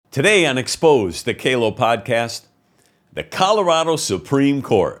Today on Exposed, the Kalo podcast, the Colorado Supreme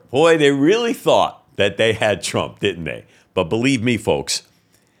Court. Boy, they really thought that they had Trump, didn't they? But believe me, folks,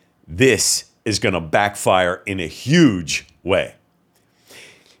 this is going to backfire in a huge way.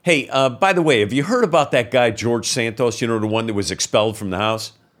 Hey, by the way, have you heard about that guy, George Santos, the one that was expelled from the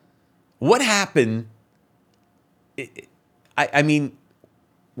House? What happened? I mean,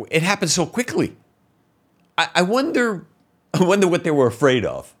 it happened so quickly. I wonder what they were afraid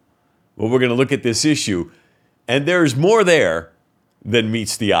of. Well, we're going to look at this issue, and there's more there than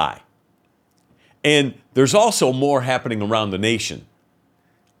meets the eye. And there's also more happening around the nation.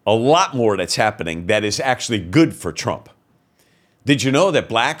 A lot more that's happening that is actually good for Trump. Did you know that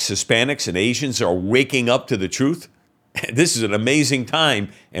blacks, Hispanics, and Asians are waking up to the truth? This is an amazing time,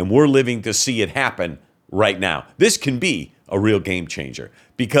 and we're living to see it happen right now. This can be a real game changer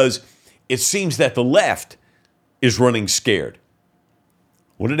because it seems that the left is running scared.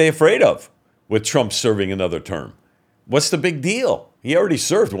 What are they afraid of with Trump serving another term? What's the big deal? He already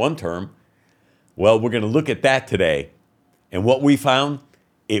served one term. Well, we're going to look at that today. And what we found,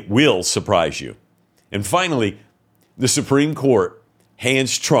 it will surprise you. And finally, the Supreme Court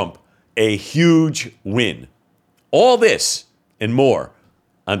hands Trump a huge win. All this and more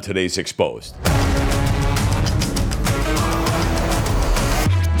on today's Exposed.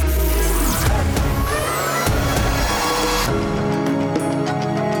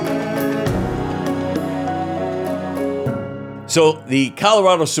 So the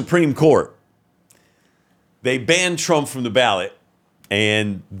Colorado Supreme Court, they banned Trump from the ballot,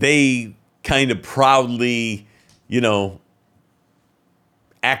 and they kind of proudly,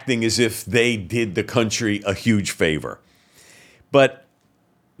 acting as if they did the country a huge favor. But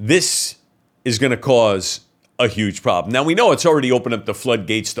this is going to cause a huge problem. Now, we know it's already opened up the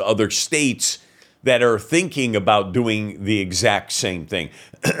floodgates to other states that are thinking about doing the exact same thing.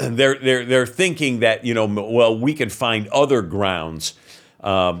 They're thinking that, we can find other grounds,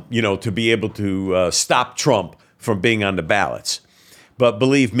 to be able to stop Trump from being on the ballots. But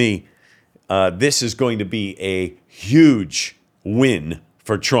believe me, this is going to be a huge win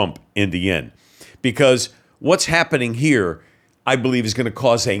for Trump in the end. Because what's happening here, I believe, is going to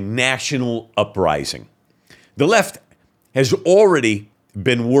cause a national uprising. The left has already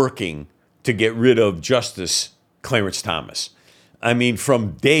been working to get rid of Justice Clarence Thomas. I mean,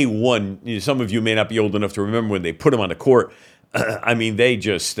 from day one, some of you may not be old enough to remember when they put him on the court. I mean,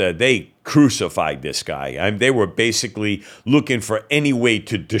 they crucified this guy. They were basically looking for any way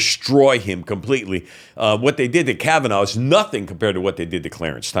to destroy him completely. What they did to Kavanaugh is nothing compared to what they did to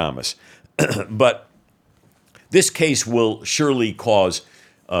Clarence Thomas. But this case will surely cause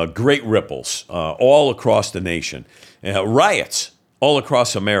great ripples all across the nation, riots all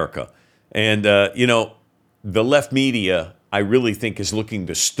across America. And, the left media, I really think, is looking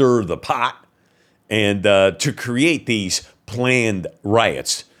to stir the pot and to create these planned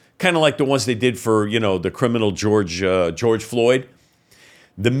riots, kind of like the ones they did for, the criminal George Floyd.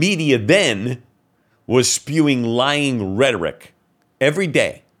 The media then was spewing lying rhetoric every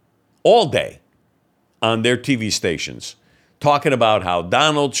day, all day, on their TV stations, talking about how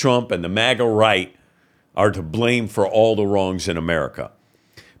Donald Trump and the MAGA right are to blame for all the wrongs in America.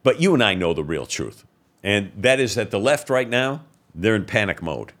 But you and I know the real truth, and that is that the left right now, they're in panic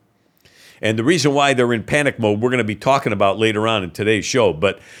mode. And the reason why they're in panic mode, we're going to be talking about later on in today's show.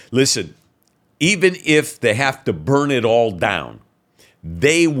 But listen, even if they have to burn it all down,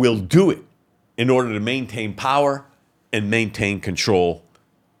 they will do it in order to maintain power and maintain control,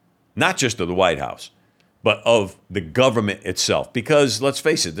 not just of the White House, but of the government itself. Because let's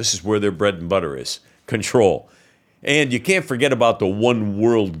face it, this is where their bread and butter is, control. And you can't forget about the one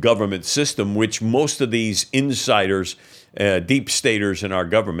world government system, which most of these insiders, deep staters in our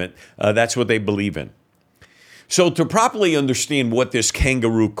government, that's what they believe in. So to properly understand what this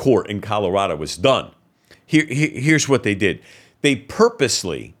kangaroo court in Colorado has done, here's what they did. They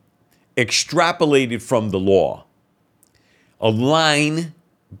purposely extrapolated from the law a line,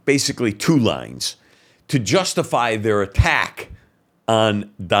 basically two lines, to justify their attack on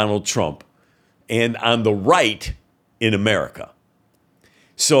Donald Trump and on the right in America.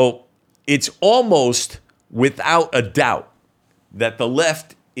 So it's almost without a doubt that the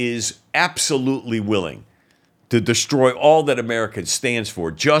left is absolutely willing to destroy all that America stands for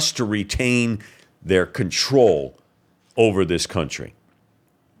just to retain their control over this country.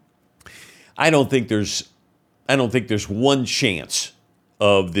 I don't think there's one chance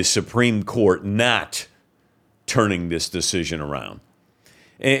of the Supreme Court not turning this decision around.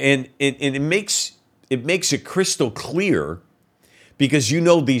 And it makes it crystal clear because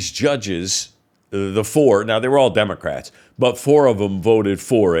these judges the four, now they were all Democrats, but four of them voted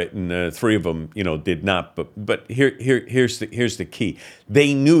for it, and three of them, did not. But here's the key: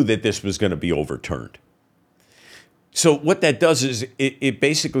 they knew that this was going to be overturned. So what that does is it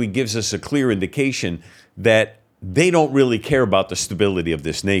basically gives us a clear indication that they don't really care about the stability of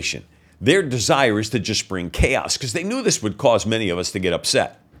this nation. Their desire is to just bring chaos, because they knew this would cause many of us to get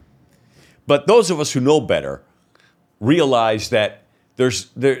upset. But those of us who know better realize that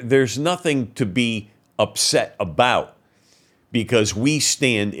there's nothing to be upset about, because we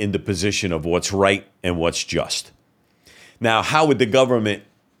stand in the position of what's right and what's just. Now, how would the government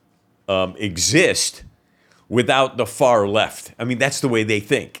exist without the far left? I mean, that's the way they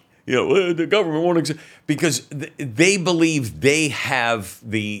think. The government won't exist because they believe they have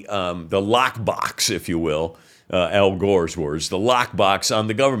the lockbox, if you will. Al Gore's words, the lockbox on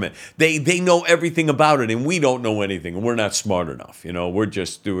the government. They know everything about it, and we don't know anything, and we're not smart enough. We're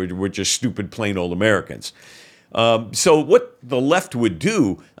just stupid, plain old Americans. So what the left would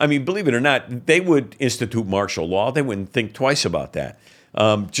do, I mean, believe it or not, they would institute martial law. They wouldn't think twice about that.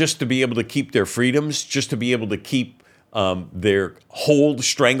 Just to be able to keep their freedoms, just to be able to keep their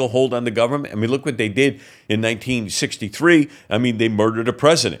stranglehold on the government. I mean, look what they did in 1963. I mean, they murdered a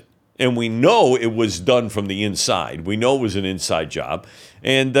president. And we know it was done from the inside. We know it was an inside job.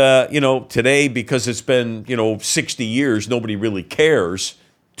 And, today, because it's been, 60 years, nobody really cares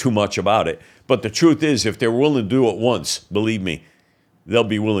too much about it. But the truth is, if they're willing to do it once, believe me, they'll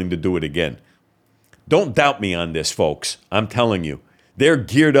be willing to do it again. Don't doubt me on this, folks. I'm telling you. They're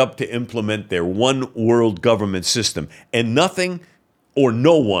geared up to implement their one world government system. And nothing or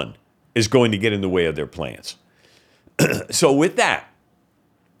no one is going to get in the way of their plans. So with that,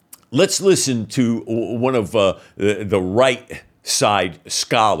 let's listen to one of the right side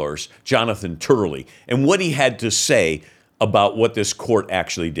scholars, Jonathan Turley, and what he had to say about what this court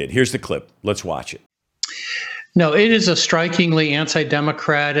actually did. Here's the clip. Let's watch it. No, it is a strikingly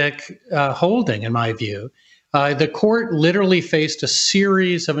anti-democratic holding, in my view. The court literally faced a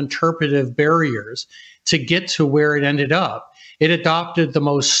series of interpretive barriers to get to where it ended up. It adopted the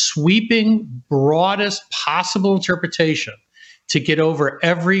most sweeping, broadest possible interpretation to get over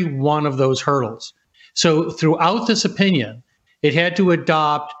every one of those hurdles. So throughout this opinion, it had to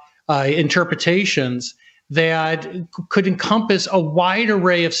adopt interpretations that could encompass a wide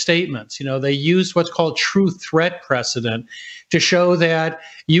array of statements. They used what's called true threat precedent to show that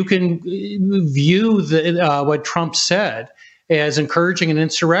you can view what Trump said as encouraging an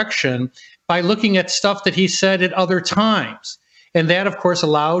insurrection by looking at stuff that he said at other times. And that, of course,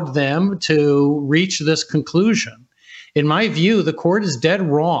 allowed them to reach this conclusion. In my view, the court is dead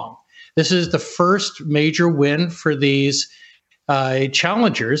wrong. This is the first major win for these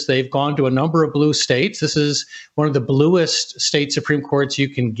challengers. They've gone to a number of blue states. This is one of the bluest state Supreme Courts you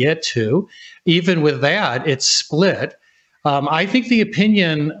can get to. Even with that, it's split. I think the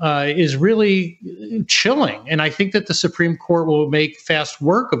opinion is really chilling, and I think that the Supreme Court will make fast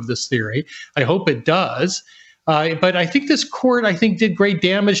work of this theory. I hope it does. But I think this court, did great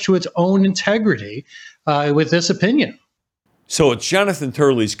damage to its own integrity with this opinion. So it's Jonathan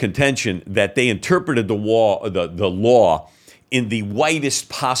Turley's contention that they interpreted the law in the widest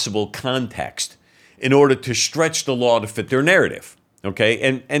possible context in order to stretch the law to fit their narrative.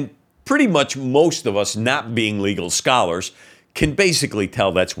 Okay, and pretty much most of us, not being legal scholars, can basically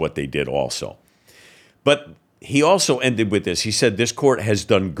tell that's what they did also. But he also ended with this. He said this court has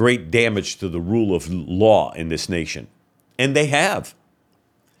done great damage to the rule of law in this nation. And they have.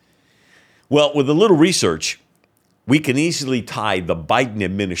 Well, with a little research, we can easily tie the Biden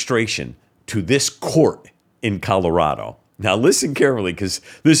administration to this court in Colorado. Now listen carefully, because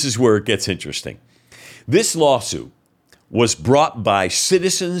this is where it gets interesting. This lawsuit was brought by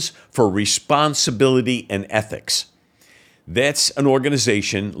Citizens for Responsibility and Ethics. That's an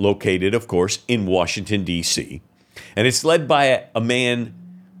organization located, of course, in Washington, D.C., and it's led by a man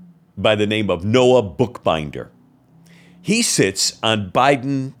by the name of Noah Bookbinder. He sits on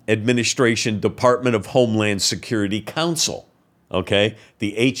Biden administration Department of Homeland Security Council, okay,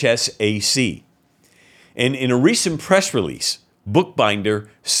 the HSAC. And in a recent press release, Bookbinder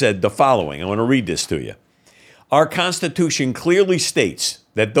said the following. I want to read this to you. Our Constitution clearly states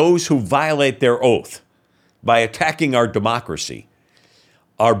that those who violate their oath by attacking our democracy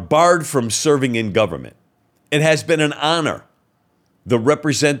are barred from serving in government. It has been an honor to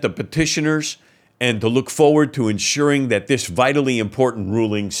represent the petitioners and to look forward to ensuring that this vitally important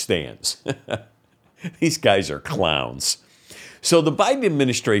ruling stands. These guys are clowns. So the Biden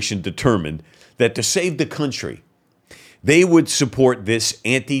administration determined that to save the country, they would support this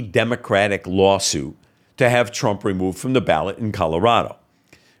anti-democratic lawsuit to have Trump removed from the ballot in Colorado.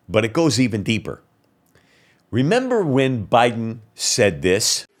 But it goes even deeper. Remember when Biden said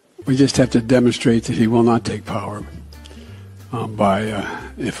this? We just have to demonstrate that he will not take power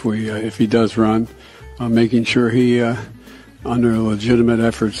if he does run, making sure he, under legitimate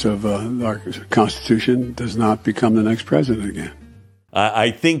efforts of our Constitution, does not become the next president again.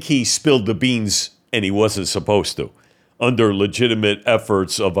 I think he spilled the beans and he wasn't supposed to. Under legitimate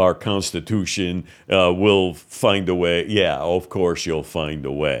efforts of our Constitution, we'll find a way. Yeah, of course you'll find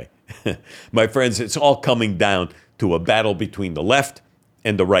a way. My friends, it's all coming down to a battle between the left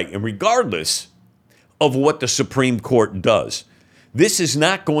and the right. And regardless of what the Supreme Court does, this is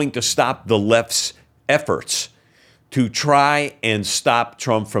not going to stop the left's efforts to try and stop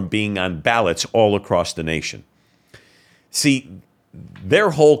Trump from being on ballots all across the nation. See,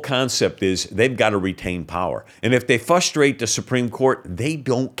 their whole concept is they've got to retain power. And if they frustrate the Supreme Court, they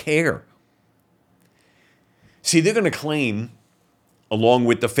don't care. See, they're going to claim, along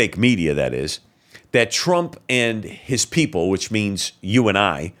with the fake media that is, that Trump and his people, which means you and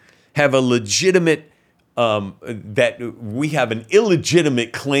I, have a legitimate, that we have an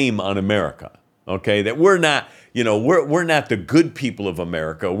illegitimate claim on America, okay? That we're not, we're not the good people of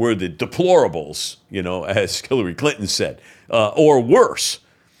America. We're the deplorables, as Hillary Clinton said, or worse.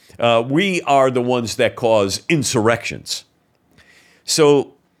 We are the ones that cause insurrections.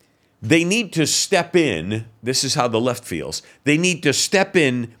 So they need to step in. This is how the left feels. They need to step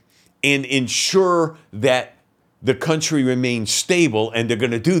in and ensure that the country remains stable, and they're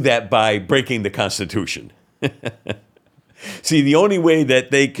going to do that by breaking the Constitution. See, the only way that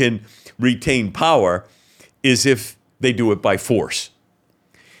they can retain power is if they do it by force.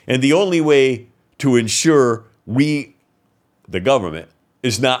 And the only way to ensure we, the government,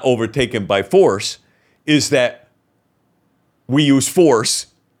 is not overtaken by force is that we use force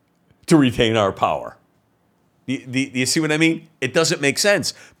to retain our power. Do you see what I mean? It doesn't make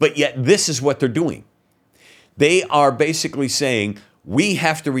sense. But yet this is what they're doing. They are basically saying we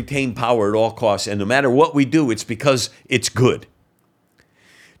have to retain power at all costs, and no matter what we do, it's because it's good.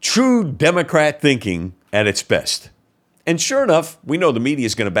 True Democrat thinking at its best. And sure enough, we know the media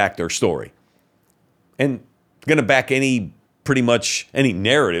is going to back their story and going to back pretty much any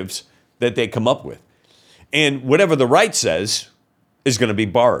narratives that they come up with. And whatever the right says is going to be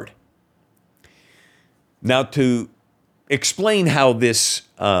barred. Now, to explain how this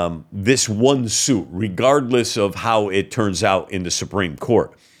one suit, regardless of how it turns out in the Supreme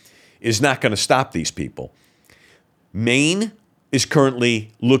Court, is not going to stop these people. Maine is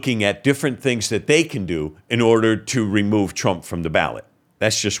currently looking at different things that they can do in order to remove Trump from the ballot.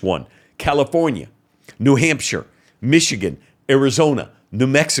 That's just one. California, New Hampshire, Michigan, Arizona, New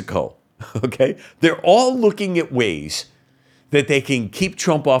Mexico, okay? They're all looking at ways that they can keep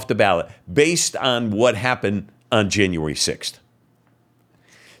Trump off the ballot based on what happened on January 6th.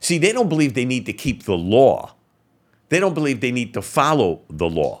 See, they don't believe they need to keep the law. They don't believe they need to follow the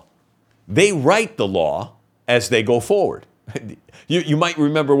law. They write the law as they go forward. You might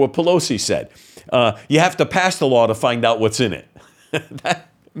remember what Pelosi said. You have to pass the law to find out what's in it.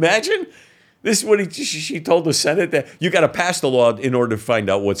 Imagine? This is what she told the Senate, that you got to pass the law in order to find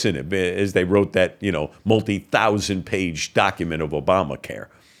out what's in it, as they wrote that, multi-thousand-page document of Obamacare.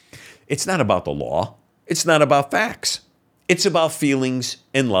 It's not about the law. It's not about facts. It's about feelings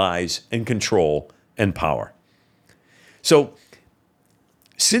and lies and control and power. So,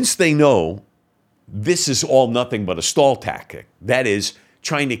 since they know this is all nothing but a stall tactic, that is,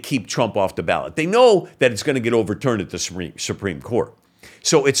 trying to keep Trump off the ballot, they know that it's going to get overturned at the Supreme Court.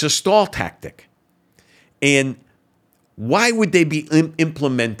 So it's a stall tactic. And why would they be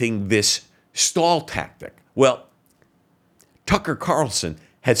implementing this stall tactic? Well, Tucker Carlson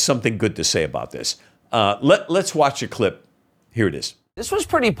had something good to say about this. Let's watch a clip. Here it is. This was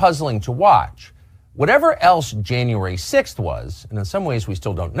pretty puzzling to watch. Whatever else January 6th was, and in some ways we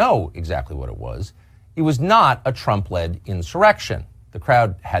still don't know exactly what it was not a Trump-led insurrection. The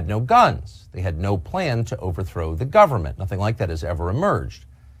crowd had no guns. They had no plan to overthrow the government. Nothing like that has ever emerged.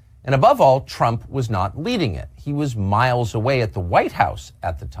 And above all, Trump was not leading it. He was miles away at the White House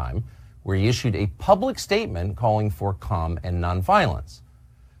at the time, where he issued a public statement calling for calm and nonviolence.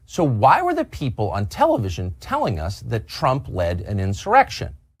 So why were the people on television telling us that Trump led an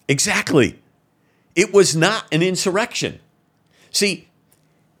insurrection? Exactly. It was not an insurrection. See,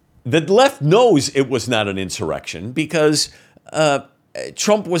 the left knows it was not an insurrection because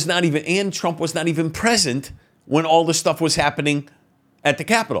Trump was not even present when all the stuff was happening at the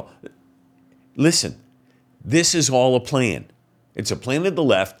Capitol. Listen, this is all a plan. It's a plan of the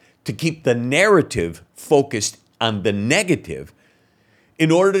left to keep the narrative focused on the negative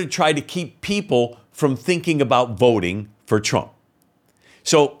in order to try to keep people from thinking about voting for Trump.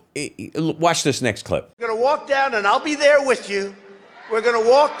 So Watch this next clip. We're going to walk down, and I'll be there with you. We're going to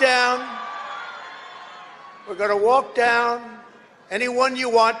walk down. We're going to walk down anyone you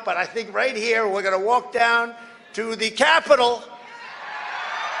want, but I think right here we're going to walk down to the Capitol,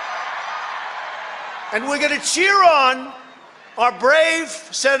 and we're going to cheer on our brave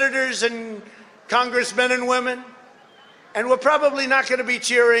senators and congressmen and women, and we're probably not going to be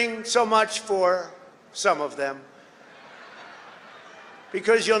cheering so much for some of them,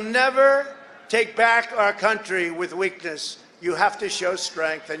 because you'll never take back our country with weakness. You have to show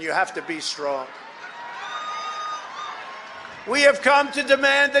strength, and you have to be strong. We have come to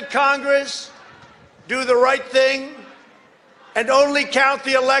demand that Congress do the right thing and only count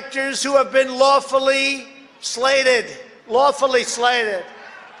the electors who have been lawfully slated. Lawfully slated.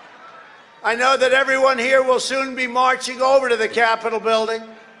 I know that everyone here will soon be marching over to the Capitol building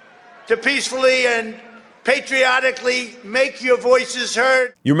to peacefully and patriotically make your voices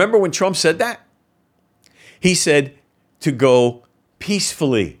heard. You remember when Trump said that? He said to go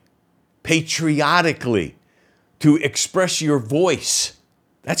peacefully, patriotically, to express your voice.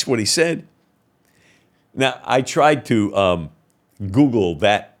 That's what he said. Now, I tried to Google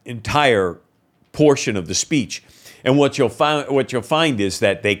that entire portion of the speech, and what you'll find is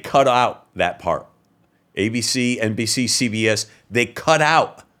that they cut out that part. ABC, NBC, CBS, they cut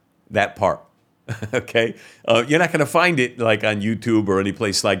out that part. Okay? You're not going to find it like on YouTube or any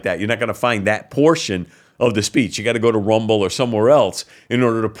place like that. You're not going to find that portion of the speech. You got to go to Rumble or somewhere else in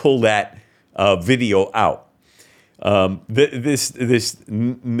order to pull that video out. This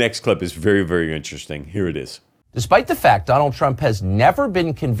next clip is very, very interesting. Here it is. Despite the fact Donald Trump has never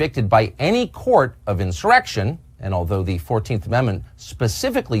been convicted by any court of insurrection, and although the 14th Amendment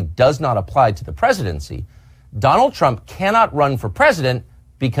specifically does not apply to the presidency, Donald Trump cannot run for president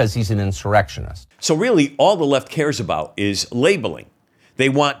because he's an insurrectionist. So really, all the left cares about is labeling. They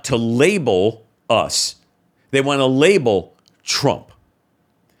want to label us. They want to label Trump.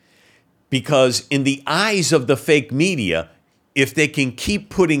 Because in the eyes of the fake media, if they can keep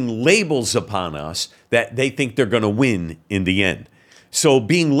putting labels upon us, that they think they're going to win in the end. So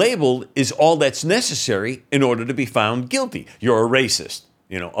being labeled is all that's necessary in order to be found guilty. You're a racist,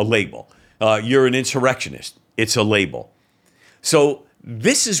 a label. You're an insurrectionist. It's a label. So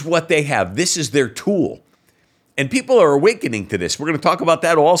this is what they have. This is their tool. And people are awakening to this. We're going to talk about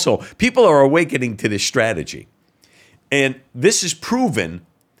that also. People are awakening to this strategy. And this is proven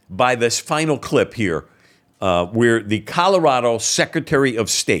by this final clip here, where the Colorado Secretary of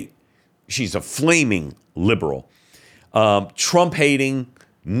State, she's a flaming liberal, Trump-hating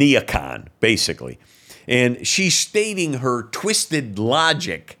neocon, basically. And she's stating her twisted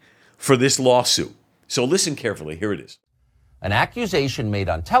logic for this lawsuit. So listen carefully. Here it is. An accusation made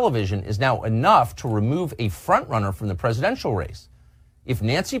on television is now enough to remove a frontrunner from the presidential race. If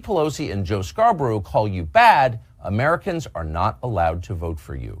Nancy Pelosi and Joe Scarborough call you bad, Americans are not allowed to vote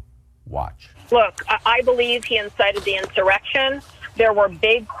for you. Watch. Look, I believe he incited the insurrection. There were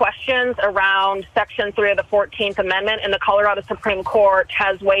big questions around Section 3 of the 14th Amendment, and the Colorado Supreme Court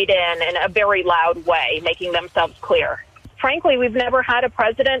has weighed in a very loud way, making themselves clear. Frankly, we've never had a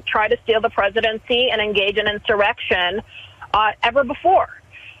president try to steal the presidency and engage in insurrection ever before.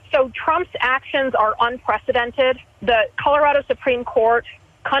 So Trump's actions are unprecedented. The Colorado Supreme Court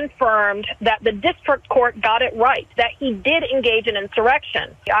confirmed that the district court got it right, that he did engage in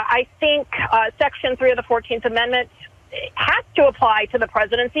insurrection. I think Section 3 of the 14th Amendment has to apply to the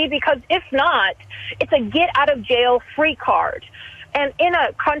presidency, because if not, it's a get-out-of-jail-free card. And in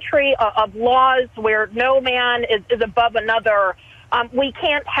a country of laws where no man is above another, we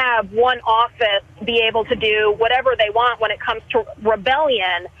can't have one office be able to do whatever they want when it comes to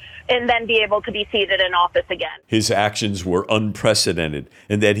rebellion and then be able to be seated in office again. His actions were unprecedented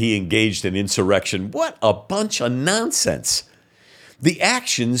and that he engaged in insurrection. What a bunch of nonsense. The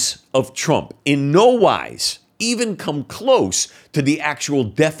actions of Trump in no wise even come close to the actual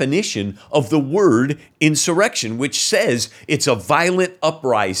definition of the word insurrection, which says it's a violent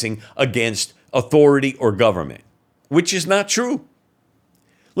uprising against authority or government, which is not true.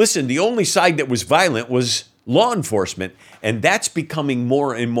 Listen, the only side that was violent was law enforcement, and that's becoming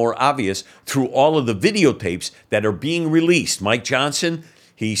more and more obvious through all of the videotapes that are being released. Mike Johnson,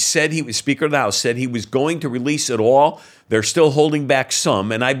 he said he was Speaker of the House, said he was going to release it all. They're still holding back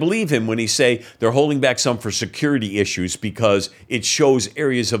some, and I believe him when he say they're holding back some for security issues because it shows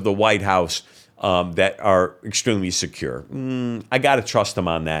areas of the White House that are extremely secure. I got to trust him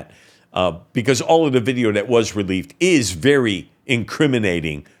on that because all of the video that was released is very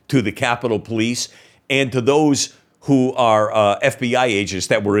incriminating to the Capitol Police and to those who are FBI agents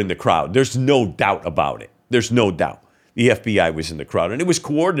that were in the crowd. There's no doubt about it. There's no doubt. the FBI was in the crowd, and it was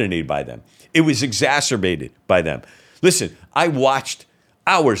coordinated by them. It was exacerbated by them. Listen, I watched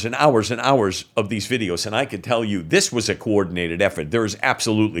hours and hours and hours of these videos, and I can tell you this was a coordinated effort. There is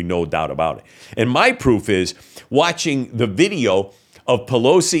absolutely no doubt about it. And my proof is watching the video of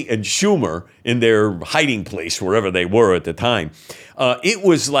Pelosi and Schumer in their hiding place, wherever they were at the time. It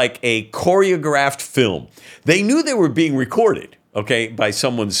was like a choreographed film. They knew they were being recorded, okay, by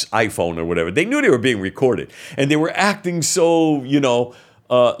someone's iPhone or whatever. They knew they were being recorded. And they were acting so,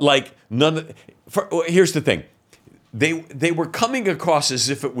 like none. Here's the thing. They were coming across as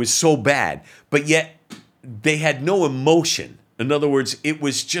if it was so bad, but yet they had no emotion. In other words, it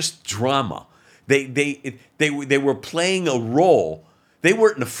was just drama. They were playing a role. They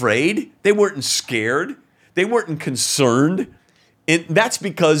weren't afraid. They weren't scared. They weren't concerned. And that's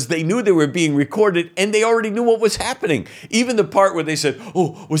because they knew they were being recorded and they already knew what was happening. Even the part where they said,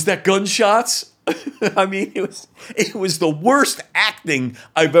 "Oh, was that gunshots?" I mean, it was the worst acting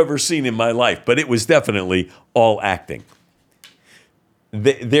I've ever seen in my life, but it was definitely all acting.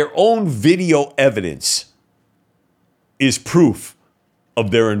 Their own video evidence is proof of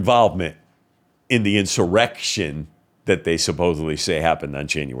their involvement in the insurrection that they supposedly say happened on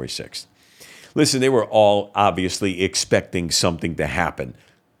January 6th. Listen, they were all obviously expecting something to happen.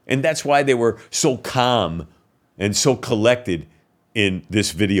 And that's why they were so calm and so collected in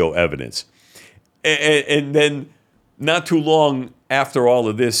this video evidence. And then not too long after all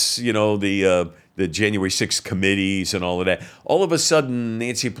of this, the January 6th committees and all of that, all of a sudden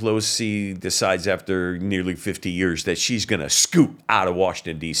Nancy Pelosi decides after nearly 50 years that she's going to scoot out of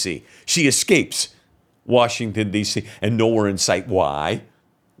Washington, D.C. She escapes Washington, D.C. and nowhere in sight. Why?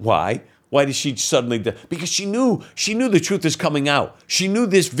 Why did she suddenly? Because she knew the truth is coming out. She knew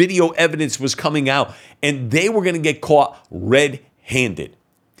this video evidence was coming out and they were going to get caught red-handed.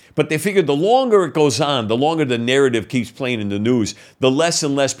 But they figured the longer it goes on, the longer the narrative keeps playing in the news, the less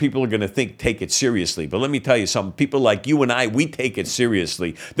and less people are going to take it seriously. But let me tell you something. People like you and I, we take it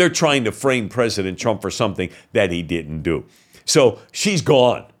seriously. They're trying to frame President Trump for something that he didn't do. So she's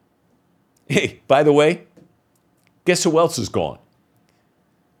gone. Hey, by the way, guess who else is gone?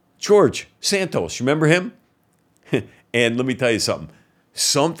 George Santos. Remember him? And let me tell you something.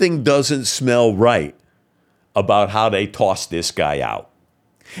 Something doesn't smell right about how they tossed this guy out.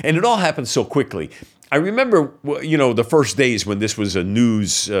 And it all happened so quickly. I remember, the first days when this was a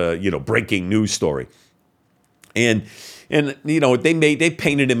news, breaking news story. And they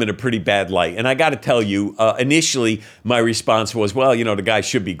painted him in a pretty bad light. And I got to tell you, initially my response was, well, the guy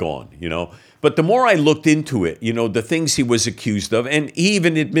should be gone, But the more I looked into it, the things he was accused of, and he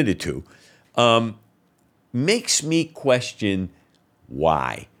even admitted to, makes me question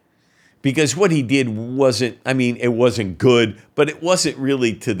why. Because what he did it wasn't good, but it wasn't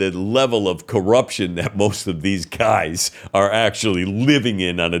really to the level of corruption that most of these guys are actually living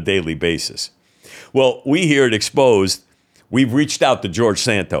in on a daily basis. Well, we here at Exposed, we've reached out to George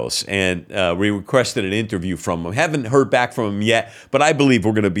Santos and we requested an interview from him. Haven't heard back from him yet, but I believe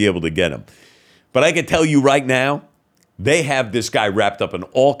we're going to be able to get him. But I can tell you right now, they have this guy wrapped up in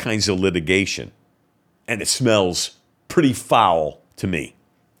all kinds of litigation, and it smells pretty foul to me.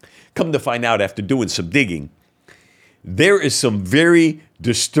 Come to find out after doing some digging, there is some very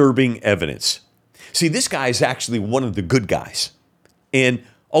disturbing evidence. See, this guy is actually one of the good guys. And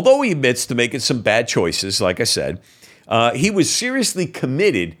although he admits to making some bad choices, like I said, he was seriously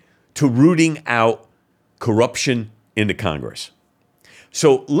committed to rooting out corruption in the Congress.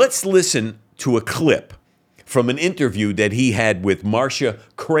 So let's listen to a clip from an interview that he had with Marcia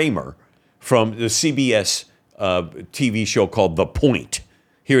Kramer from the CBS TV show called The Point.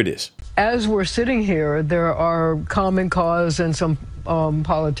 Here it is. As we're sitting here, there are Common Cause and some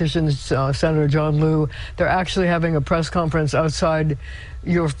politicians, Senator John Liu, they're actually having a press conference outside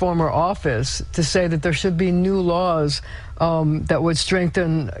your former office to say that there should be new laws that would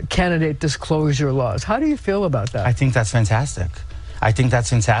strengthen candidate disclosure laws. How do you feel about that? I think that's fantastic.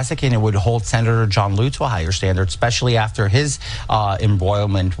 And it would hold Senator John Liu to a higher standard, especially after his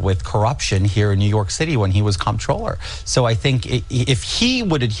embroilment with corruption here in New York City when he was comptroller. So I think if he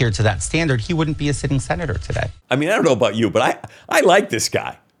would adhere to that standard, he wouldn't be a sitting senator today. I mean, I don't know about you, but I like this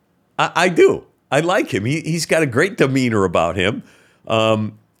guy. I do. I like him. He's got a great demeanor about him.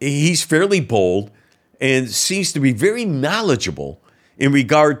 He's fairly bold and seems to be very knowledgeable in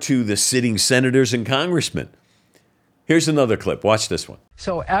regard to the sitting senators and congressmen. Here's another clip. Watch this one.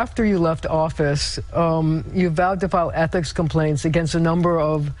 So after you left office, you vowed to file ethics complaints against a number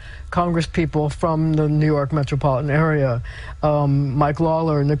of congresspeople from the New York metropolitan area. Mike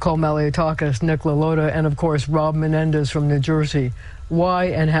Lawler, Nicole Maliotakis, Nick LaLota, and of course, Rob Menendez from New Jersey. Why,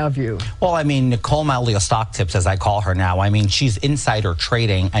 and have you? Well, I mean, Nicole Malio Stock Tips, as I call her now, I mean, she's insider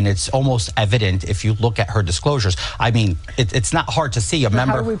trading, and it's almost evident if you look at her disclosures. I mean, it's not hard to see a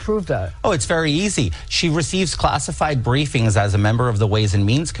member. How do we prove that? Oh, it's very easy. She receives classified briefings as a member of the Ways and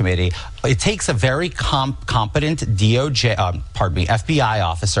Means Committee. It takes a very competent FBI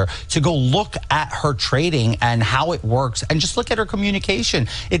officer to go look at her trading and how it works, and just look at her communication.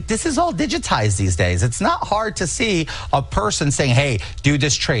 This is all digitized these days. It's not hard to see a person saying, hey, do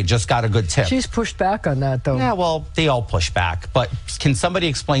this trade, just got a good tip. She's pushed back on that, though. Yeah, well, they all push back. But can somebody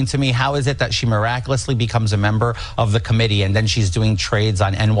explain to me, how is it that she miraculously becomes a member of the committee, and then she's doing trades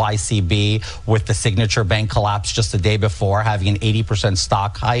on NYCB with the Signature Bank collapse just the day before, having an 80%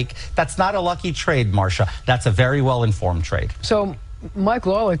 stock hike? That's not a lucky trade, Marcia. That's a very well-informed trade. So Mike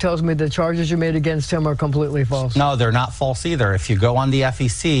Lawler tells me the charges you made against him are completely false. No, they're not false either. If you go on the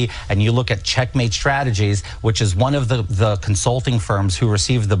FEC and you look at Checkmate Strategies, which is one of the consulting firms who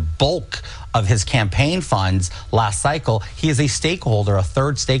received the bulk of his campaign funds last cycle, he is a stakeholder, a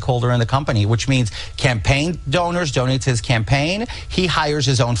third stakeholder in the company, which means campaign donors donate to his campaign, he hires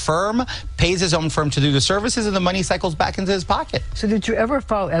his own firm, pays his own firm to do the services, and the money cycles back into his pocket. So did you ever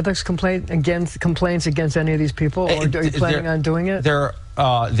file ethics complaints against any of these people, or are you planning on doing it?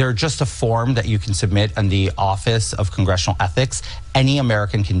 They're just a form that you can submit in the Office of Congressional Ethics. Any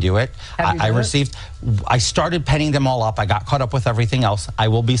American can do it. I started penning them all up. I got caught up with everything else. I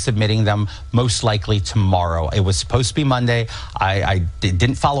will be submitting them most likely tomorrow. It was supposed to be Monday. I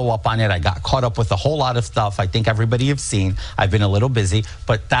didn't follow up on it. I got caught up with a whole lot of stuff. I think everybody have seen. I've been a little busy,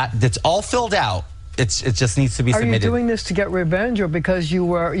 but that's all filled out. It just needs to be submitted. Are you doing this to get revenge, or because you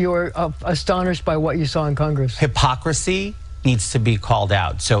were astonished by what you saw in Congress? Hypocrisy needs to be called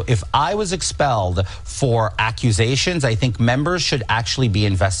out. So if I was expelled for accusations, I think members should actually be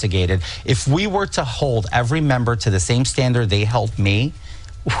investigated. If we were to hold every member to the same standard they held me,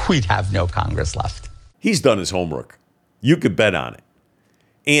 we'd have no Congress left. He's done his homework. You could bet on it.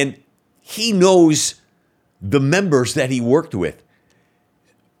 And he knows the members that he worked with.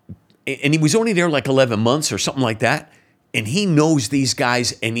 And he was only there like 11 months or something like that. And he knows these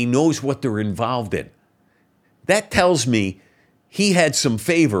guys, and he knows what they're involved in. That tells me he had some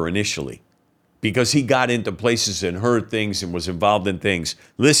favor initially because he got into places and heard things and was involved in things.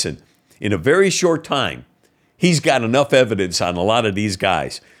 Listen, in a very short time, he's got enough evidence on a lot of these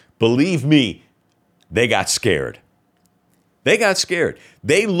guys. Believe me, they got scared. They got scared.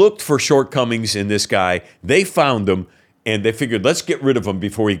 They looked for shortcomings in this guy. They found them, and they figured, let's get rid of him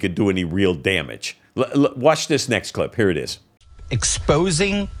before he could do any real damage. Watch this next clip. Here it is.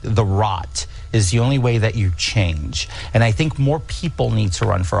 Exposing the rot is the only way that you change. And I think more people need to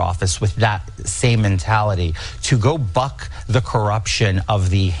run for office with that same mentality, to go buck the corruption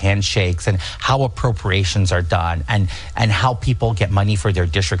of the handshakes and how appropriations are done and how people get money for their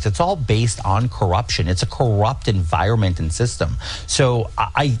districts. It's all based on corruption. It's a corrupt environment and system. So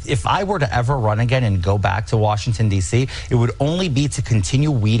if I were to ever run again and go back to Washington, D.C., it would only be to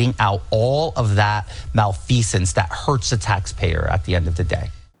continue weeding out all of that malfeasance that hurts the taxpayer at the end of the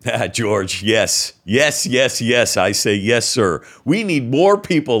day. George, yes. I say yes, sir. We need more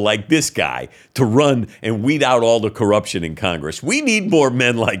people like this guy to run and weed out all the corruption in Congress. We need more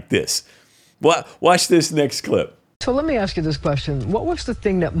men like this. Watch this next clip. So let me ask you this question. What was the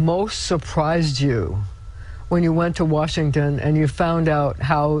thing that most surprised you when you went to Washington and you found out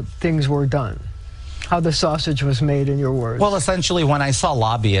how things were done? How the sausage was made, in your words? Well, essentially, when I saw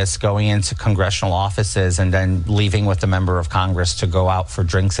lobbyists going into congressional offices and then leaving with a member of Congress to go out for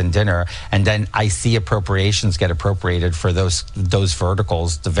drinks and dinner, and then I see appropriations get appropriated for those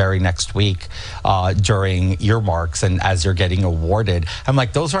verticals the very next week during earmarks and as you're getting awarded, I'm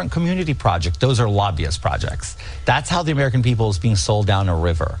like, those aren't community projects. Those are lobbyist projects. That's how the American people is being sold down a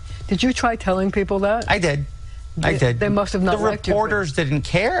river. Did you try telling people that? I did. They must have not liked you. The reporters didn't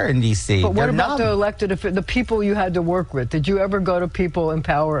care in D.C. But what about the elected, the people you had to work with? Did you ever go to people in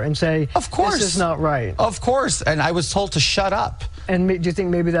power and say, of course, this is not right? Of course. And I was told to shut up. And do you think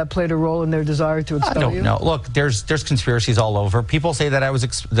maybe that played a role in their desire to expel you? I don't know. Look, there's conspiracies all over. People say that I was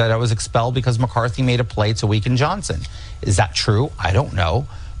expelled because McCarthy made a play to weaken Johnson. Is that true? I don't know.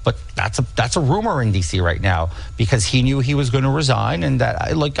 But that's a rumor in D.C. right now because he knew he was going to resign, and that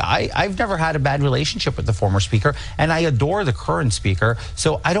I've never had a bad relationship with the former speaker, and I adore the current speaker,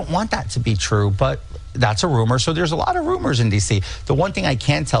 so I don't want that to be true, but that's a rumor. So there's a lot of rumors in D.C. The one thing I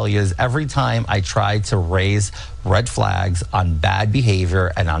can tell you is every time I tried to raise red flags on bad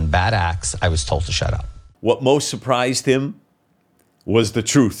behavior and on bad acts, I was told to shut up. What most surprised him was the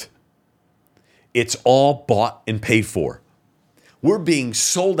truth. It's all bought and paid for. We're being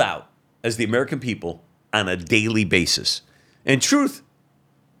sold out as the American people on a daily basis. And truth,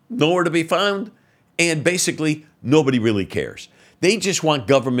 nowhere to be found. And basically, nobody really cares. They just want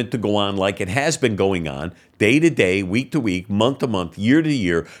government to go on like it has been going on, day to day, week to week, month to month, year to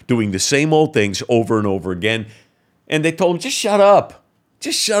year, doing the same old things over and over again. And they told them, just shut up.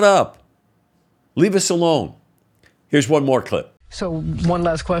 Just shut up. Leave us alone. Here's one more clip. So one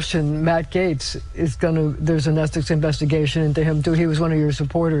last question. Matt Gaetz there's an ethics investigation into him too. He was one of your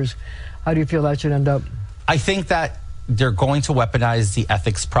supporters. How do you feel that should end up? I think that they're going to weaponize the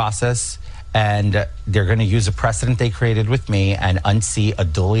ethics process, and they're going to use a precedent they created with me and unseat a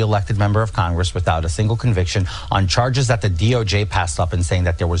duly elected member of Congress without a single conviction on charges that the DOJ passed up and saying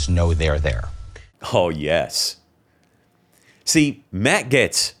that there was no there. Oh, yes. See, Matt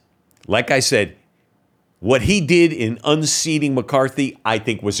Gaetz, like I said, what he did in unseating McCarthy, I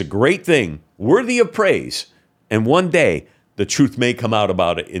think was a great thing, worthy of praise. And one day, the truth may come out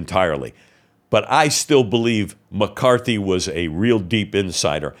about it entirely. But I still believe McCarthy was a real deep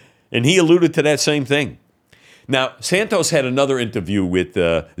insider. And he alluded to that same thing. Now, Santos had another interview with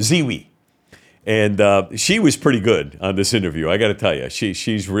Ziwi. And she was pretty good on this interview, I got to tell you.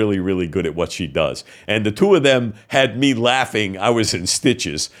 She's really, really good at what she does. And the two of them had me laughing. I was in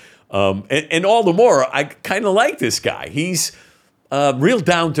stitches. And all the more, I kind of like this guy. He's real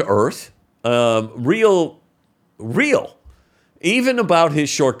down to earth, real. Even about his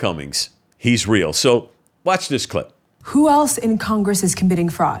shortcomings, he's real. So watch this clip. Who else in Congress is committing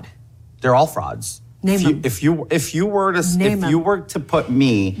fraud? They're all frauds. Name them. If you were to put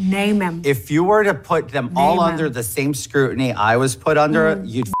me, name them. If you were to put them all under the same scrutiny I was put under,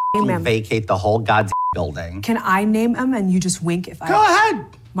 you'd vacate the whole goddamn building. Can I name them and you just wink if I... Go ahead.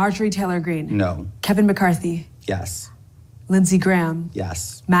 Marjorie Taylor Greene. No. Kevin McCarthy. Yes. Lindsey Graham.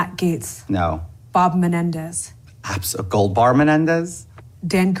 Yes. Matt Gaetz. No. Bob Menendez. Goldbar Menendez.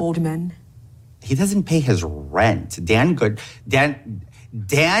 Dan Goldman. He doesn't pay his rent.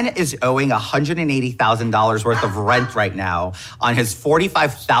 Dan is owing $180,000 worth of rent right now on his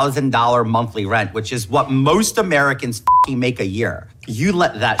 $45,000 monthly rent, which is what most Americans make a year. You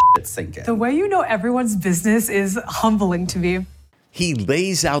let that shit sink in. The way you know everyone's business is humbling to me. He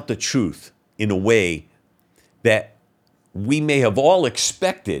lays out the truth in a way that we may have all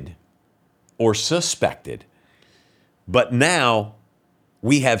expected or suspected, but now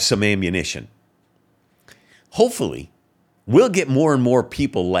we have some ammunition. Hopefully, we'll get more and more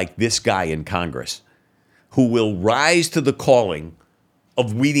people like this guy in Congress who will rise to the calling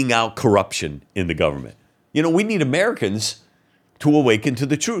of weeding out corruption in the government. You know, we need Americans to awaken to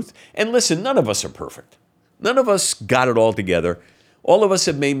the truth. And listen, none of us are perfect. None of us got it all together. All of us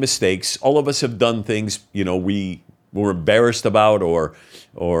have made mistakes. All of us have done things, we were embarrassed about or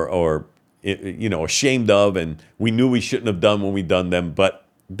ashamed of, and we knew we shouldn't have done when we done them, but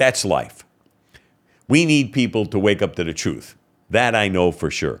that's life. We need people to wake up to the truth. That I know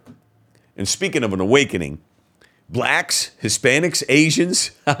for sure. And speaking of an awakening, blacks, Hispanics, Asians,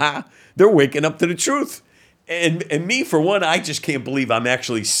 they're waking up to the truth. And me, for one, I just can't believe I'm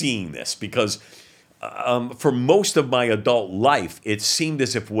actually seeing this because for most of my adult life, it seemed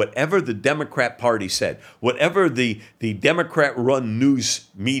as if whatever the Democrat Party said, whatever the Democrat-run news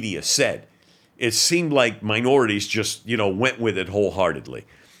media said, it seemed like minorities just, went with it wholeheartedly.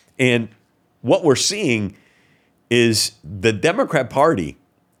 And what we're seeing is the Democrat Party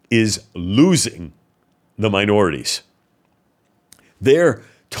is losing the minorities. Their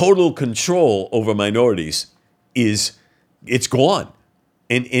total control over minorities it's gone.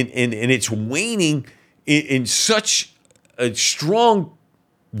 And it's waning in such strong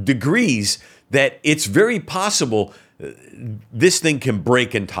degrees that it's very possible this thing can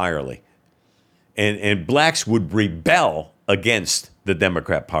break entirely. And blacks would rebel against the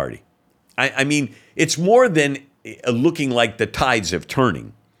Democrat Party. I mean, it's more than looking like the tides of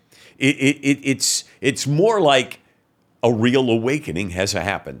turning. It's more like a real awakening has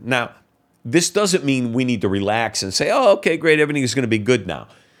happened. Now, this doesn't mean we need to relax and say, oh, okay, great, everything is going to be good now.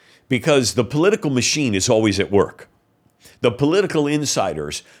 Because the political machine is always at work. The political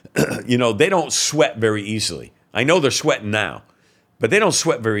insiders, they don't sweat very easily. I know they're sweating now, but they don't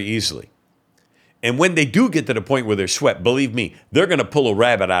sweat very easily. And when they do get to the point where they're sweat, believe me, they're going to pull a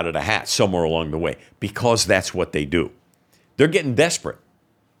rabbit out of the hat somewhere along the way because that's what they do. They're getting desperate.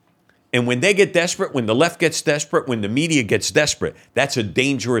 And when they get desperate, when the left gets desperate, when the media gets desperate, that's a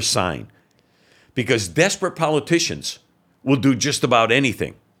dangerous sign. Because desperate politicians will do just about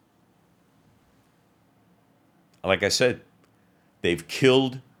anything. Like I said, they've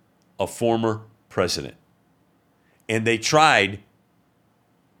killed a former president. And they tried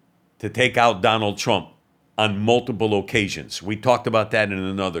to take out Donald Trump on multiple occasions. We talked about that in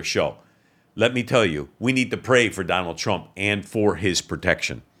another show. let me tell you, we need to pray for Donald Trump and for his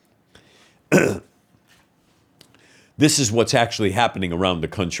protection. This is what's actually happening around the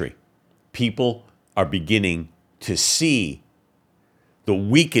country. People are beginning to see the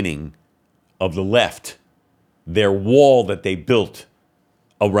weakening of the left, their wall that they built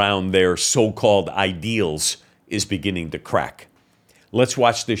around their so-called ideals is beginning to crack. Let's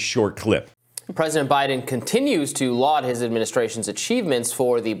watch this short clip. President Biden continues to laud his administration's achievements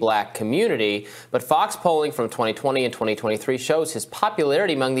for the black community, but Fox polling from 2020 and 2023 shows his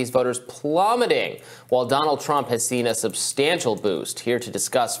popularity among these voters plummeting, while Donald Trump has seen a substantial boost. Here to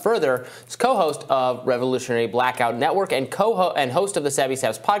discuss further is co-host of Revolutionary Blackout Network and host of the Savvy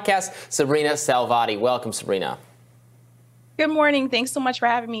Saps podcast, Sabrina Salvati. Welcome, Sabrina. Good morning. Thanks so much for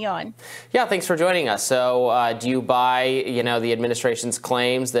having me on. Yeah, thanks for joining us. So do you buy, the administration's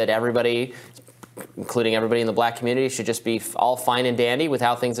claims that everybody, including everybody in the black community, should just be all fine and dandy with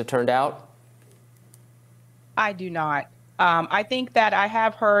how things have turned out? I do not. I think that I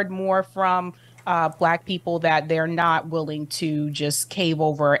have heard more from black people that they're not willing to just cave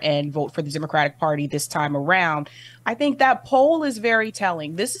over and vote for the Democratic Party this time around. I think that poll is very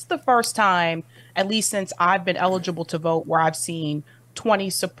telling. This is the first time, at least since I've been eligible to vote, where I've seen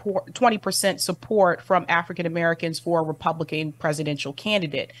 20% support from African Americans for a Republican presidential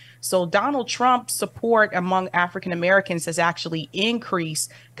candidate. So Donald Trump's support among African Americans has actually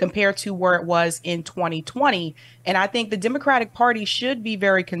increased compared to where it was in 2020. And I think the Democratic Party should be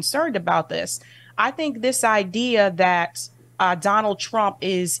very concerned about this. I think this idea that Donald Trump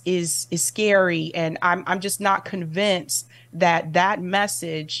is scary, and I'm just not convinced that that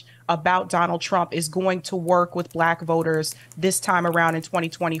message about Donald Trump is going to work with black voters this time around in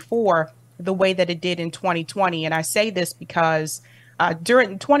 2024 the way that it did in 2020. And I say this because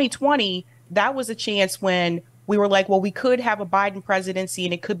during 2020, that was a chance when we were like, well, we could have a Biden presidency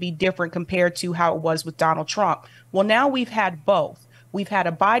and it could be different compared to how it was with Donald Trump. Well, now we've had both. We've had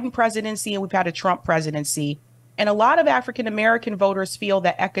a Biden presidency and we've had a Trump presidency. And a lot of African American voters feel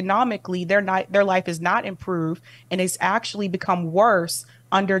that economically their life is not improved and it's actually become worse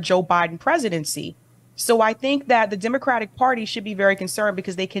under Joe Biden presidency. So I think that the Democratic Party should be very concerned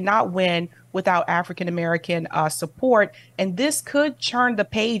because they cannot win without African American support. And this could turn the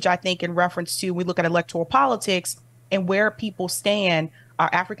page, I think, in reference to, we look at electoral politics and where people stand,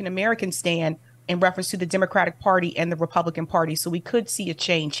 African Americans stand in reference to the Democratic Party and the Republican Party. So we could see a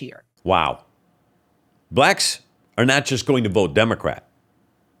change here. Wow. Blacks are not just going to vote Democrat.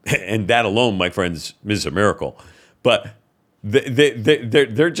 And that alone, my friends, is a miracle. But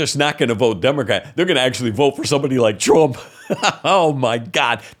they're just not going to vote Democrat. They're going to actually vote for somebody like Trump. Oh, my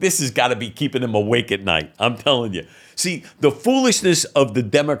God. This has got to be keeping them awake at night. I'm telling you. See, the foolishness of the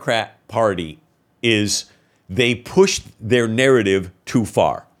Democrat Party is they pushed their narrative too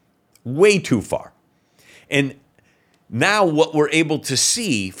far, way too far. And now what we're able to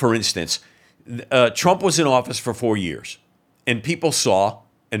see, for instance, Trump was in office for 4 years, and people saw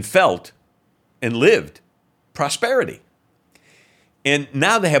and felt and lived prosperity. And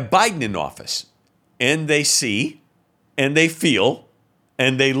now they have Biden in office, and they see and they feel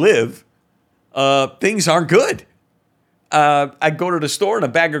and they live. Things aren't good. I go to the store and a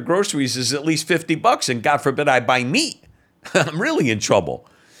bag of groceries is at least $50, and God forbid I buy meat. I'm really in trouble.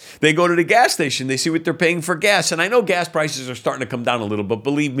 They go to the gas station, they see what they're paying for gas. And I know gas prices are starting to come down a little, but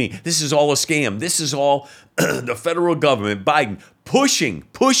believe me, this is all a scam. This is all the federal government, Biden, pushing.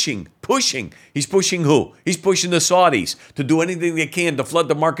 He's pushing who? He's pushing the Saudis to do anything they can to flood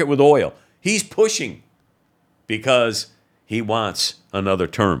the market with oil. He's pushing because he wants another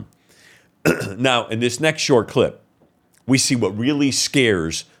term. Now, in this next short clip, we see what really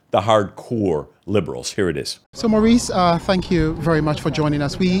scares the hardcore liberals. Here it is. So Maurice, thank you very much for joining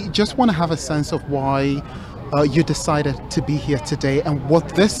us. We just want to have a sense of why you decided to be here today and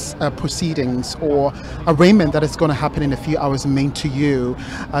what this proceedings or arraignment that is going to happen in a few hours mean to you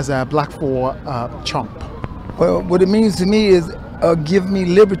as a black for Trump. Well, what it means to me is give me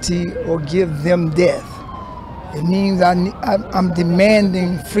liberty or give them death. It means I'm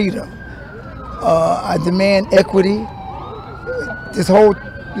demanding freedom. I demand equity. This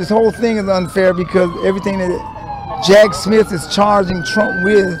whole thing is unfair because everything that Jack Smith is charging Trump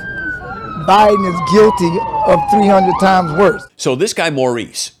with, Biden is guilty of 300 times worse. So this guy,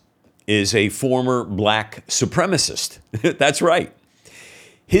 Maurice, is a former black supremacist. That's right.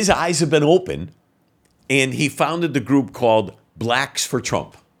 His eyes have been opened, and he founded the group called Blacks for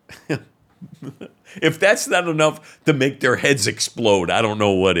Trump. If that's not enough to make their heads explode, I don't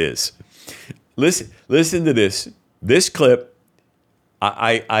know what is. Listen to this. This clip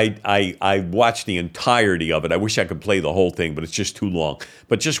I watched the entirety of it. I wish I could play the whole thing, but it's just too long.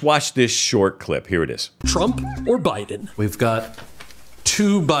 But just watch this short clip. Here it is. Trump or Biden? We've got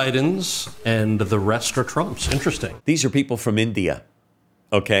 2 Bidens and the rest are Trumps. Interesting. These are people from India,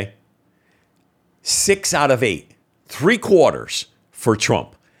 okay? 6 out of 8, 3/4 for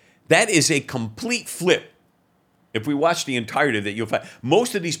Trump. That is a complete flip. If we watch the entirety of that, you'll find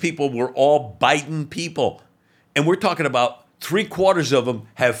most of these people were all Biden people. And we're talking about 3/4 of them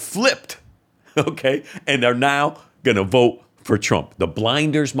have flipped, okay? And are now going to vote for Trump. The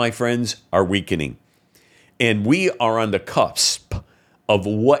blinders, my friends, are weakening. And we are on the cusp of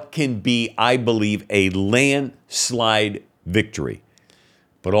what can be, I believe, a landslide victory.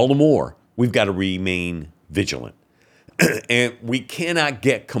 But all the more, we've got to remain vigilant. And we cannot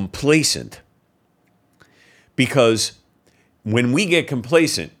get complacent, because when we get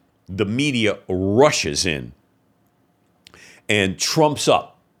complacent, the media rushes in and trumps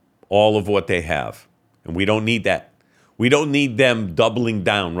up all of what they have. And we don't need that. We don't need them doubling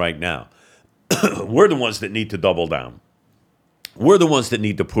down right now. We're the ones that need to double down. We're the ones that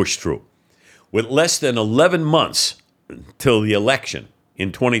need to push through. With less than 11 months till the election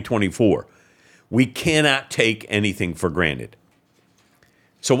in 2024, we cannot take anything for granted.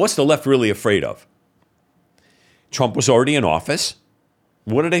 So what's the left really afraid of? Trump was already in office.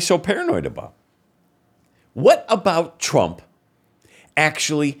 What are they so paranoid about? What about Trump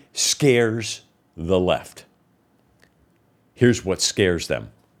actually scares the left? Here's what scares them.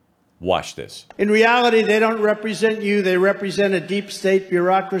 Watch this. In reality, they don't represent you. They represent a deep state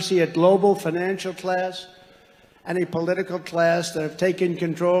bureaucracy, a global financial class, and a political class that have taken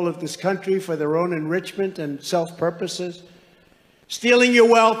control of this country for their own enrichment and self-purposes, stealing your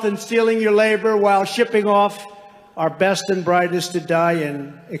wealth and stealing your labor while shipping off our best and brightest to die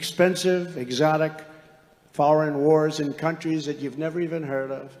in expensive, exotic, foreign wars in countries that you've never even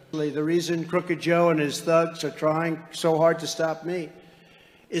heard of. The reason Crooked Joe and his thugs are trying so hard to stop me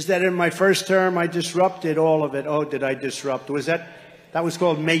is that in my first term, I disrupted all of it. Oh, did I disrupt? That was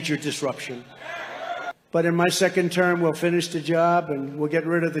called major disruption. But in my second term, we'll finish the job and we'll get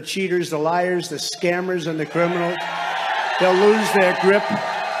rid of the cheaters, the liars, the scammers, and the criminals. They'll lose their grip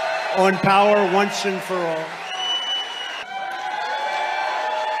on power once and for all.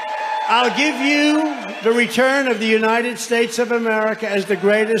 I'll give you the return of the United States of America as the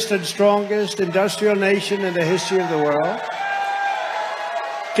greatest and strongest industrial nation in the history of the world.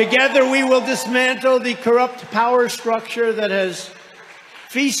 Together, we will dismantle the corrupt power structure that has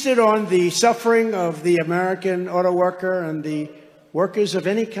feasted on the suffering of the American auto worker and the workers of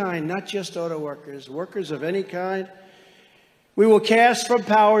any kind, not just auto workers, workers of any kind. We will cast from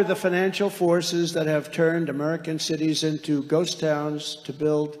power the financial forces that have turned American cities into ghost towns to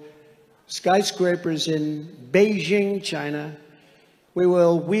build skyscrapers in Beijing, China. We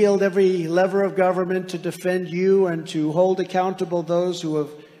will wield every lever of government to defend you and to hold accountable those who have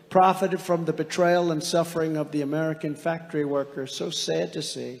profited from the betrayal and suffering of the American factory workers. So sad to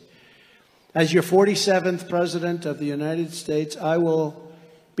see. As your 47th President of the United States, I will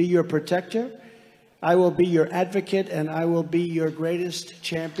be your protector, I will be your advocate, and I will be your greatest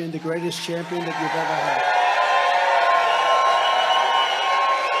champion, the greatest champion that you've ever had.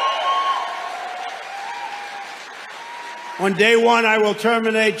 On day one, I will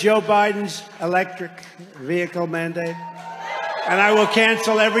terminate Joe Biden's electric vehicle mandate, and I will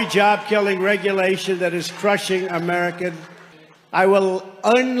cancel every job-killing regulation that is crushing American. I will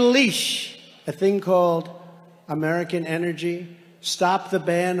unleash a thing called American energy, stop the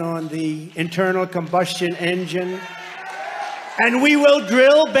ban on the internal combustion engine, and we will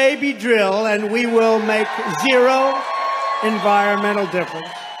drill, baby, drill, and we will make zero environmental difference.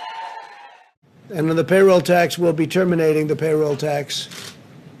 And on the payroll tax, we'll be terminating the payroll tax.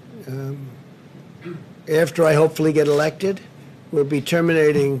 After I hopefully get elected, we'll be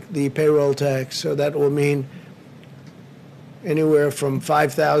terminating the payroll tax. So that will mean anywhere from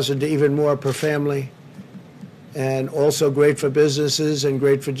 $5,000 to even more per family. And also great for businesses and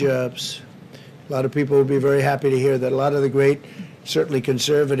great for jobs. A lot of people will be very happy to hear that. A lot of the great, certainly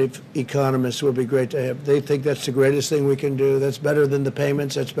conservative economists will be great to have. They think that's the greatest thing we can do. That's better than the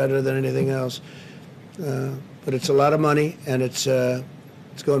payments. That's better than anything else. But it's a lot of money, and it's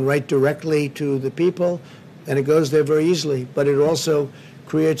going right directly to the people, and it goes there very easily. But it also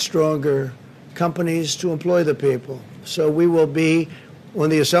creates stronger companies to employ the people. So we will be, on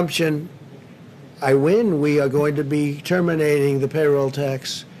the assumption I win, we are going to be terminating the payroll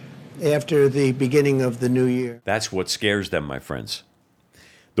tax after the beginning of the new year. That's what scares them, my friends.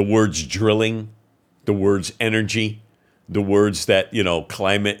 The words drilling, the words energy, the words that,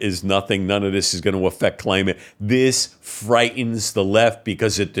 climate is nothing, none of this is going to affect climate. This frightens the left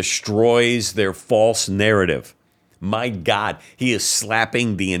because it destroys their false narrative. My God, he is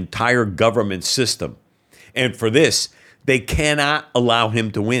slapping the entire government system. And for this, they cannot allow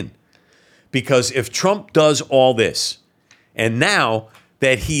him to win. Because if Trump does all this, and now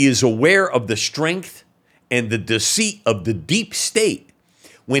that he is aware of the strength and the deceit of the deep state,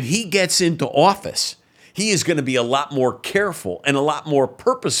 when he gets into office, he is going to be a lot more careful and a lot more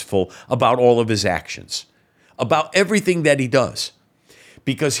purposeful about all of his actions, about everything that he does,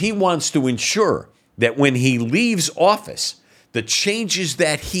 because he wants to ensure that when he leaves office, the changes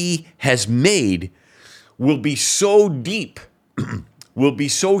that he has made will be so deep, will be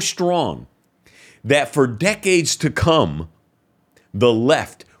so strong, that for decades to come, the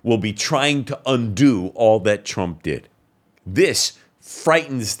left will be trying to undo all that Trump did. This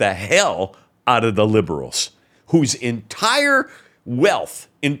frightens the hell out of the liberals, whose entire wealth,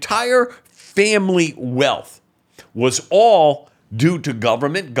 entire family wealth, was all due to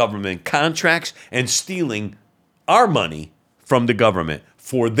government contracts, and stealing our money from the government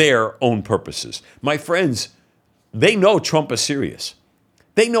for their own purposes. My friends, they know Trump is serious.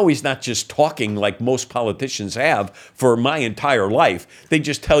 They know he's not just talking like most politicians have for my entire life. They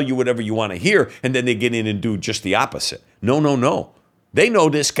just tell you whatever you want to hear, and then they get in and do just the opposite. No. They know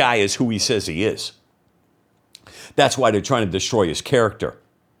this guy is who he says he is. That's why they're trying to destroy his character,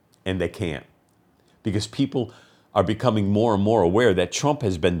 and they can't. Because people are becoming more and more aware that Trump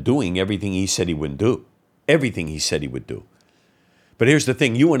has been doing everything he said he wouldn't do. Everything he said he would do. But here's the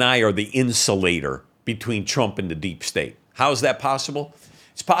thing. You and I are the insulator between Trump and the deep state. How is that possible?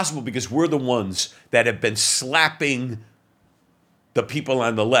 It's possible because we're the ones that have been slapping the people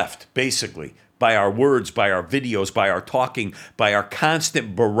on the left, basically, by our words, by our videos, by our talking, by our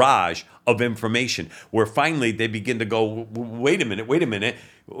constant barrage of information, where finally they begin to go, wait a minute.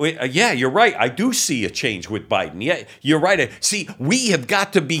 Yeah, you're right. I do see a change with Biden. Yeah, you're right. See, we have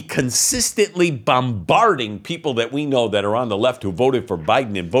got to be consistently bombarding people that we know that are on the left who voted for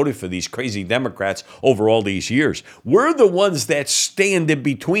Biden and voted for these crazy Democrats over all these years. We're the ones that stand in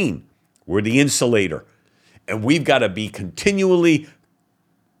between. We're the insulator. And we've got to be continually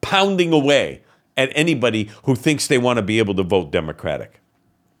pounding away at anybody who thinks they want to be able to vote Democratic.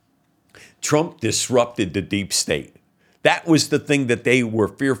 Trump disrupted the deep state. That was the thing that they were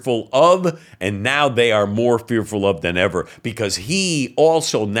fearful of, and now they are more fearful of than ever, because he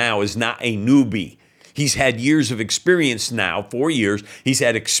also now is not a newbie. He's had years of experience now, 4 years. He's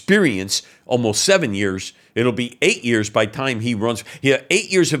had experience, almost 7 years. It'll be 8 years by the time he runs. 8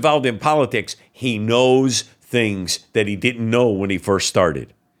 years involved in politics. He knows things that he didn't know when he first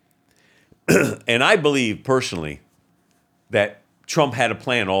started. And I believe personally that Trump had a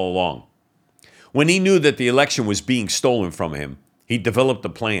plan all along. When he knew that the election was being stolen from him, he developed a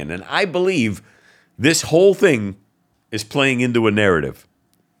plan. And I believe this whole thing is playing into a narrative.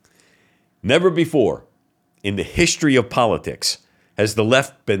 Never before in the history of politics has the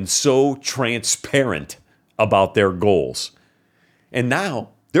left been so transparent about their goals. And now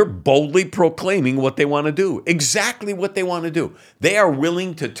they're boldly proclaiming what they want to do, exactly what they want to do. They are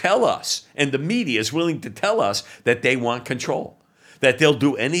willing to tell us, and the media is willing to tell us, that they want control, that they'll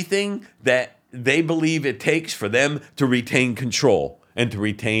do anything that they believe it takes for them to retain control and to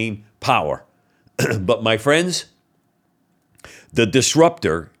retain power. But my friends, the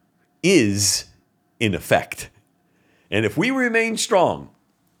disruptor is in effect. And if we remain strong,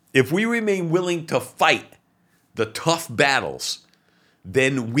 if we remain willing to fight the tough battles,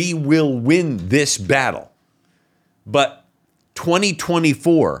 then we will win this battle. But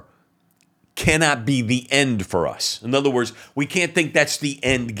 2024 cannot be the end for us. In other words, we can't think that's the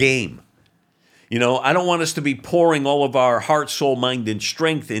end game. I don't want us to be pouring all of our heart, soul, mind, and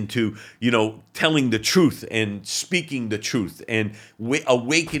strength into, telling the truth and speaking the truth and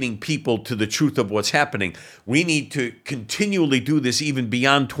awakening people to the truth of what's happening. We need to continually do this even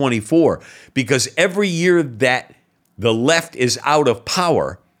beyond 24, because every year that the left is out of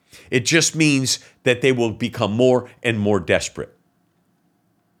power, it just means that they will become more and more desperate.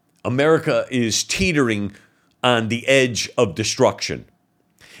 America is teetering on the edge of destruction.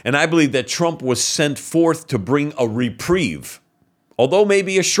 And I believe that Trump was sent forth to bring a reprieve, although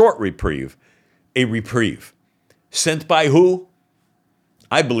maybe a short reprieve, a reprieve. Sent by who?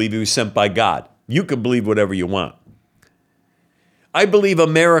 I believe he was sent by God. You can believe whatever you want. I believe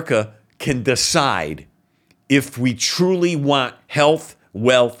America can decide if we truly want health,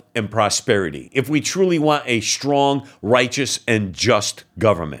 wealth, and prosperity, if we truly want a strong, righteous, and just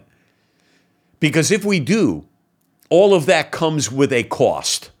government. Because if we do, all of that comes with a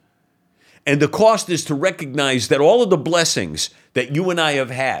cost. And the cost is to recognize that all of the blessings that you and I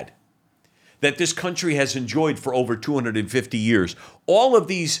have had, that this country has enjoyed for over 250 years, all of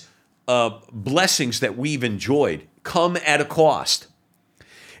these blessings that we've enjoyed come at a cost.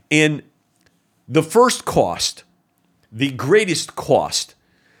 And the first cost, the greatest cost,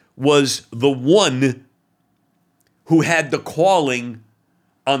 was the one who had the calling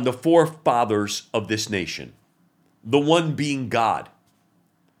on the forefathers of this nation, the one being God.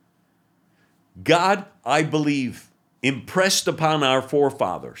 God, I believe, impressed upon our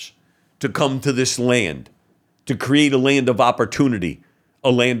forefathers to come to this land, to create a land of opportunity,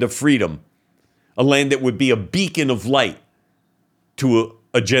 a land of freedom, a land that would be a beacon of light to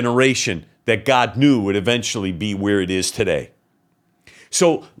a generation that God knew would eventually be where it is today.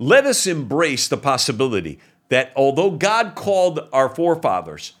 So let us embrace the possibility that although God called our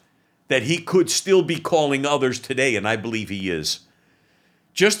forefathers, that he could still be calling others today, and I believe he is.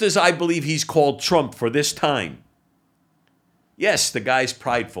 Just as I believe he's called Trump for this time. Yes, the guy's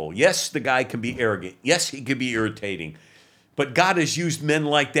prideful. Yes, the guy can be arrogant. Yes, he can be irritating. But God has used men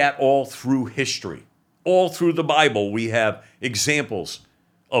like that all through history. All through the Bible, we have examples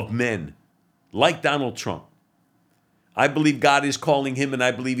of men like Donald Trump. I believe God is calling him, and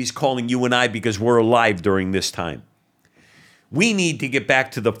I believe he's calling you and I because we're alive during this time. We need to get back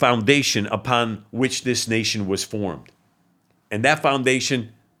to the foundation upon which this nation was formed. And that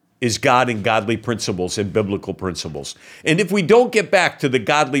foundation is God and godly principles and biblical principles. And if we don't get back to the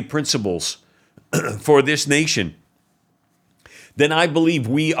godly principles for this nation, then I believe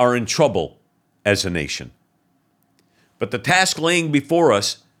we are in trouble as a nation. But the task laying before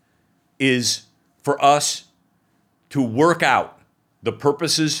us is for us to work out the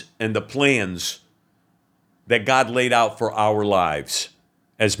purposes and the plans that God laid out for our lives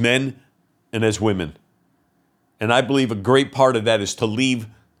as men and as women. And I believe a great part of that is to leave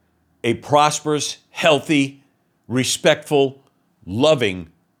a prosperous, healthy, respectful,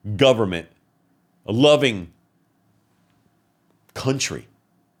 loving government, a loving country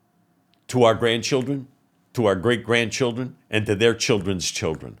to our grandchildren, to our great-grandchildren, and to their children's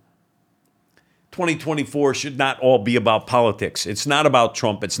children. 2024 should not all be about politics. It's not about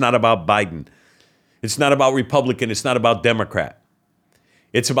Trump. It's not about Biden. It's not about Republican. It's not about Democrat.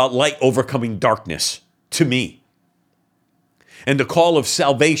 It's about light overcoming darkness, to me. And the call of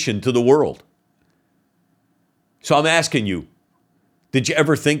salvation to the world. So I'm asking you, did you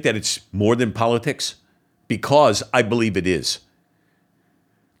ever think that it's more than politics? Because I believe it is.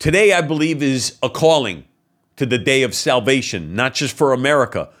 Today, I believe, is a calling to the day of salvation, not just for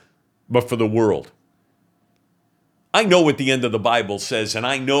America, but for the world. I know what the end of the Bible says, and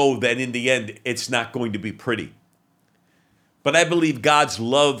I know that in the end, it's not going to be pretty. But I believe God's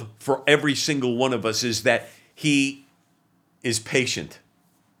love for every single one of us is that he is patient.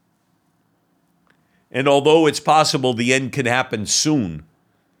 And although it's possible the end can happen soon,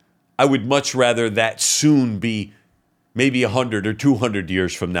 I would much rather that soon be maybe 100 or 200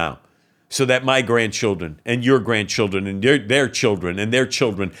 years from now, so that my grandchildren and your grandchildren and their children and their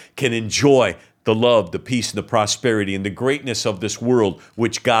children can enjoy the love, the peace, and the prosperity and the greatness of this world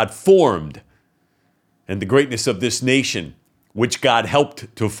which God formed, and the greatness of this nation which God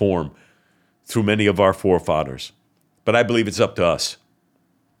helped to form through many of our forefathers. But I believe it's up to us.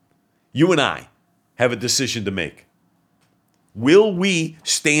 You and I have a decision to make. Will we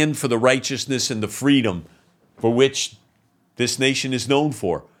stand for the righteousness and the freedom for which this nation is known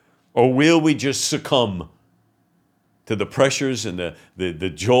for? Or will we just succumb to the pressures and the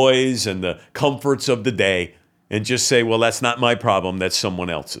joys and the comforts of the day and just say, well, that's not my problem, that's someone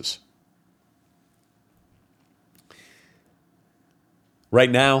else's?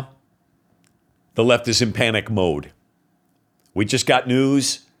 Right now, the left is in panic mode. We just got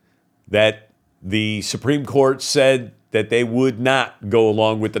news that the Supreme Court said that they would not go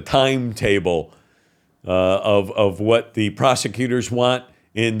along with the timetable of what the prosecutors want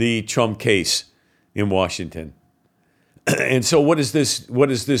in the Trump case in Washington. And so what does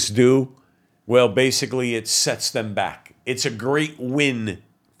this do? Well, basically it sets them back. It's a great win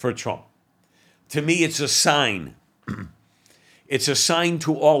for Trump. To me, it's a sign. It's a sign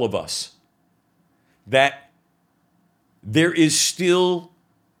to all of us that there is still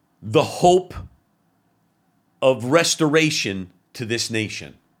the hope of restoration to this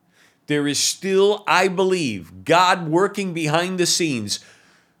nation. There is still, I believe, God working behind the scenes,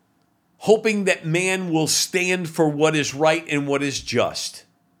 hoping that man will stand for what is right and what is just,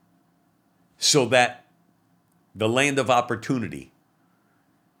 so that the land of opportunity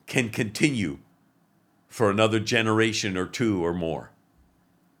can continue for another generation or two or more.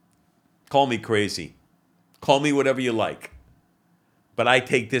 Call me crazy. Call me whatever you like. but I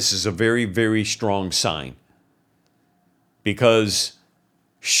take this as a very, very strong sign, because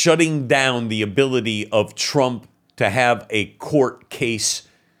shutting down the ability of Trump to have a court case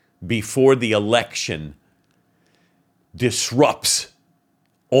before the election disrupts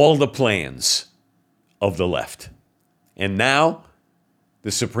all the plans of the left. And now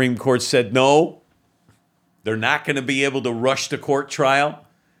the Supreme Court said no, they're not going to be able to rush the court trial.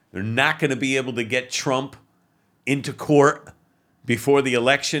 They're not going to be able to get Trump into court before the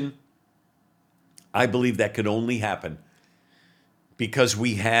election. I believe that could only happen because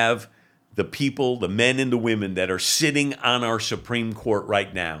we have the people, the men and the women that are sitting on our Supreme Court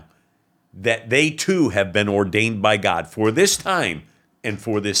right now, that they too have been ordained by God for this time and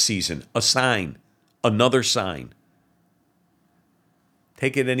for this season. A sign, another sign.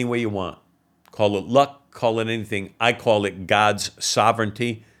 Take it any way you want. Call it luck, call it anything. I call it God's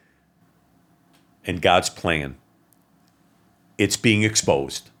sovereignty and God's plan. It's being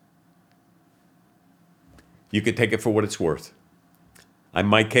exposed. You can take it for what it's worth. I'm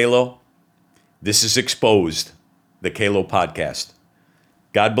Mike Kalo. This is Exposed, the Kalo Podcast.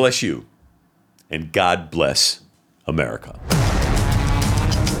 God bless you, and God bless America.